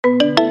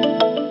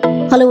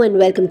Hello and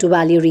welcome to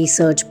Value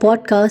Research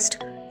Podcast.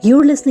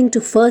 You're listening to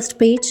First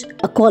Page,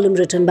 a column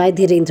written by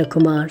Dhirendra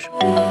Kumar.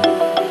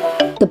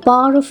 The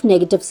power of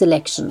negative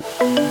selection.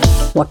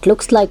 What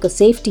looks like a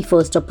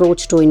safety-first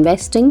approach to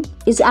investing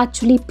is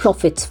actually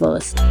profits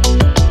first.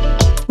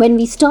 When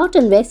we start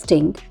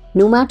investing,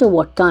 no matter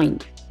what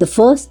kind, the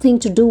first thing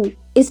to do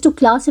is to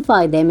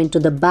classify them into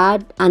the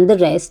bad and the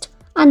rest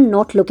and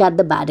not look at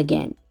the bad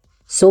again.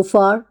 So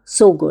far,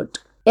 so good.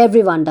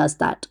 Everyone does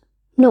that.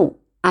 No,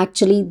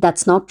 actually,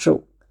 that's not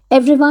true.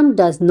 Everyone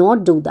does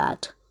not do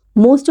that.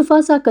 Most of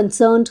us are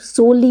concerned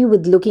solely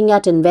with looking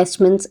at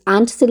investments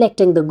and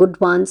selecting the good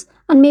ones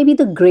and maybe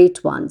the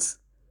great ones.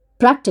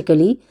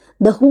 Practically,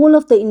 the whole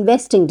of the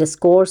investing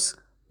discourse,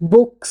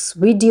 books,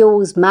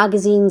 videos,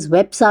 magazines,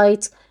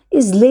 websites,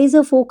 is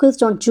laser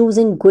focused on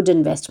choosing good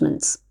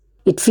investments.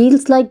 It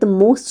feels like the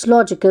most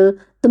logical,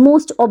 the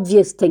most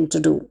obvious thing to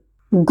do.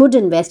 Good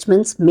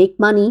investments make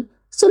money,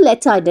 so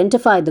let's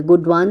identify the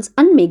good ones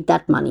and make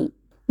that money.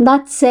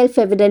 That's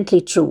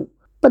self-evidently true,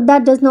 but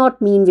that does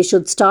not mean we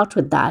should start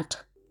with that.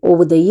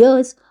 Over the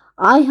years,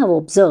 I have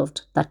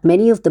observed that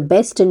many of the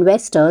best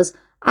investors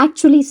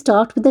actually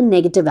start with a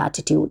negative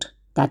attitude.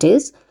 That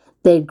is,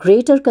 their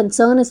greater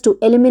concern is to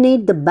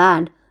eliminate the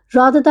bad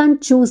rather than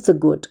choose the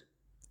good.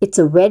 It's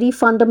a very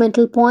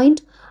fundamental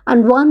point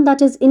and one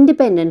that is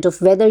independent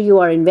of whether you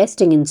are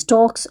investing in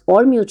stocks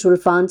or mutual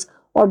funds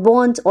or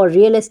bonds or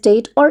real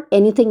estate or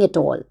anything at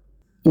all.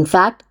 In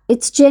fact,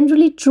 it's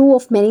generally true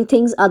of many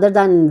things other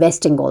than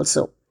investing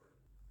also.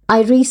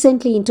 I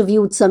recently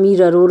interviewed Samir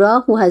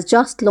Arora, who has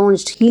just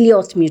launched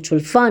Helios Mutual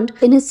Fund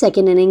in his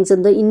second innings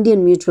in the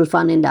Indian mutual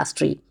fund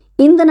industry.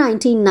 In the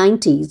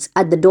 1990s,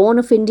 at the dawn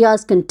of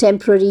India's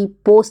contemporary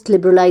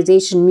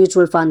post-liberalization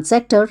mutual fund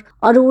sector,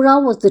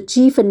 Arora was the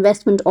chief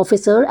investment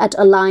officer at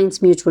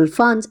Alliance Mutual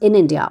Funds in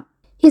India.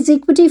 His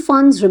equity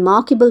fund's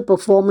remarkable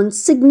performance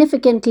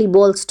significantly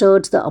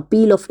bolstered the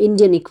appeal of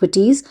Indian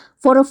equities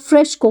for a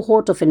fresh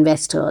cohort of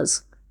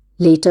investors.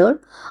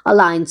 Later,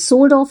 Alliance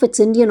sold off its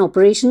Indian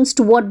operations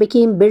to what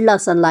became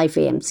Birla Sun Life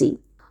AMC.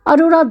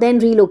 Arora then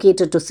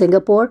relocated to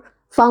Singapore,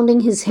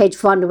 founding his hedge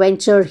fund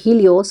venture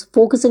Helios,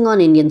 focusing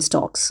on Indian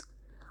stocks.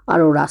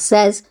 Arora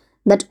says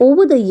that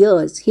over the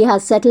years, he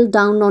has settled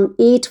down on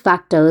 8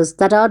 factors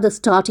that are the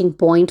starting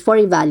point for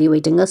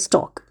evaluating a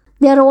stock.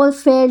 They are all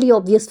fairly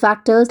obvious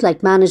factors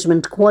like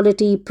management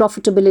quality,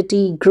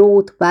 profitability,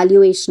 growth,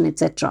 valuation,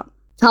 etc.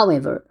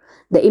 However,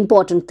 the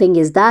important thing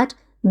is that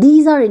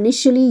these are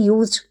initially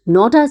used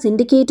not as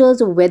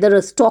indicators of whether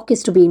a stock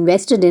is to be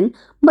invested in,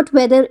 but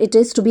whether it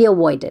is to be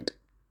avoided.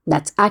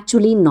 That's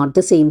actually not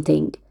the same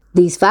thing.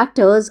 These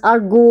factors are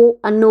go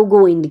and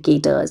no-go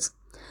indicators.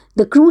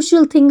 The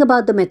crucial thing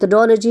about the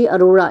methodology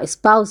Arora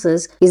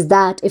espouses is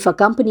that if a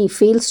company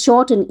fails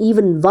short in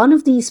even one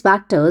of these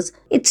factors,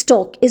 its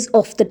stock is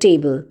off the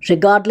table,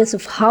 regardless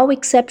of how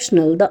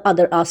exceptional the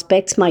other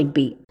aspects might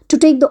be. To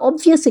take the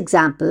obvious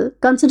example,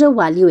 consider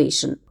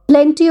valuation.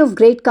 Plenty of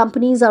great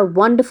companies are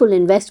wonderful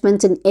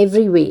investments in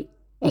every way,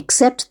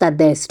 except that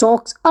their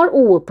stocks are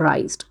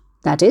overpriced.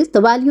 That is,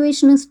 the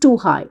valuation is too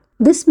high.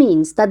 This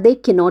means that they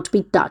cannot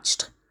be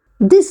touched.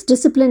 This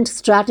disciplined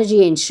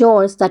strategy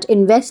ensures that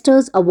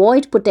investors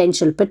avoid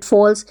potential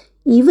pitfalls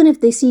even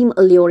if they seem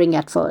alluring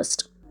at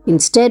first.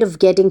 Instead of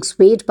getting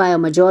swayed by a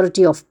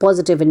majority of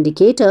positive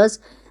indicators,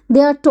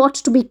 they are taught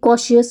to be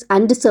cautious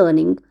and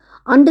discerning,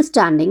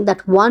 understanding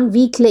that one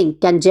weak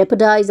link can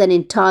jeopardize an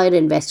entire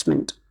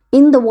investment.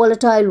 In the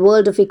volatile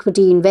world of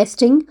equity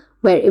investing,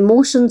 where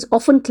emotions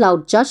often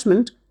cloud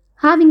judgment,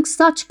 having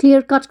such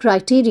clear-cut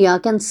criteria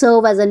can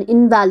serve as an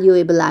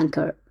invaluable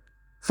anchor.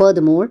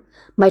 Furthermore,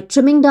 by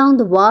trimming down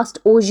the vast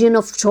ocean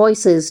of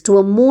choices to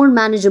a more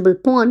manageable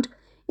pond,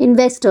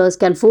 investors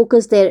can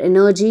focus their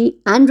energy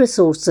and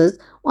resources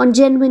on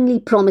genuinely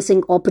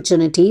promising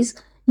opportunities,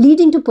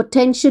 leading to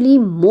potentially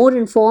more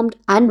informed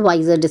and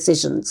wiser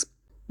decisions.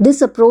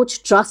 This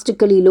approach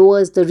drastically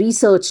lowers the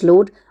research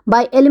load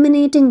by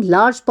eliminating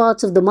large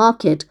parts of the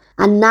market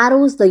and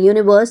narrows the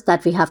universe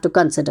that we have to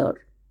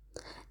consider.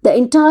 The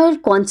entire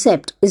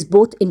concept is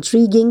both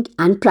intriguing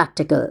and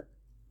practical.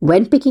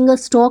 When picking a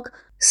stock,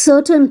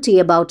 certainty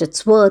about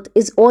its worth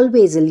is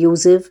always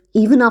elusive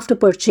even after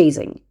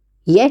purchasing.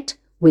 Yet,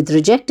 with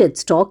rejected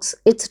stocks,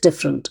 it's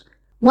different.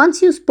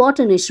 Once you spot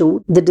an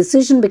issue, the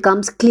decision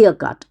becomes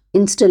clear-cut,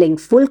 instilling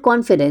full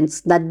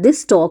confidence that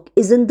this stock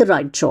isn't the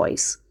right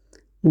choice.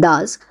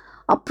 Thus,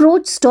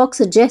 approach stock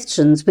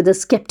suggestions with a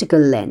skeptical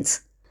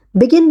lens.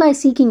 Begin by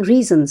seeking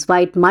reasons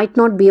why it might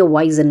not be a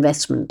wise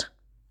investment.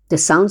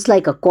 This sounds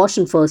like a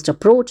caution-first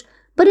approach,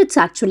 but it's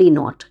actually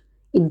not.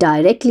 It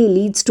directly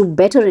leads to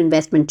better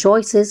investment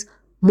choices,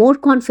 more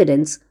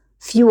confidence,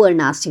 fewer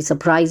nasty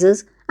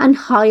surprises, and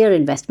higher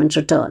investment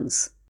returns.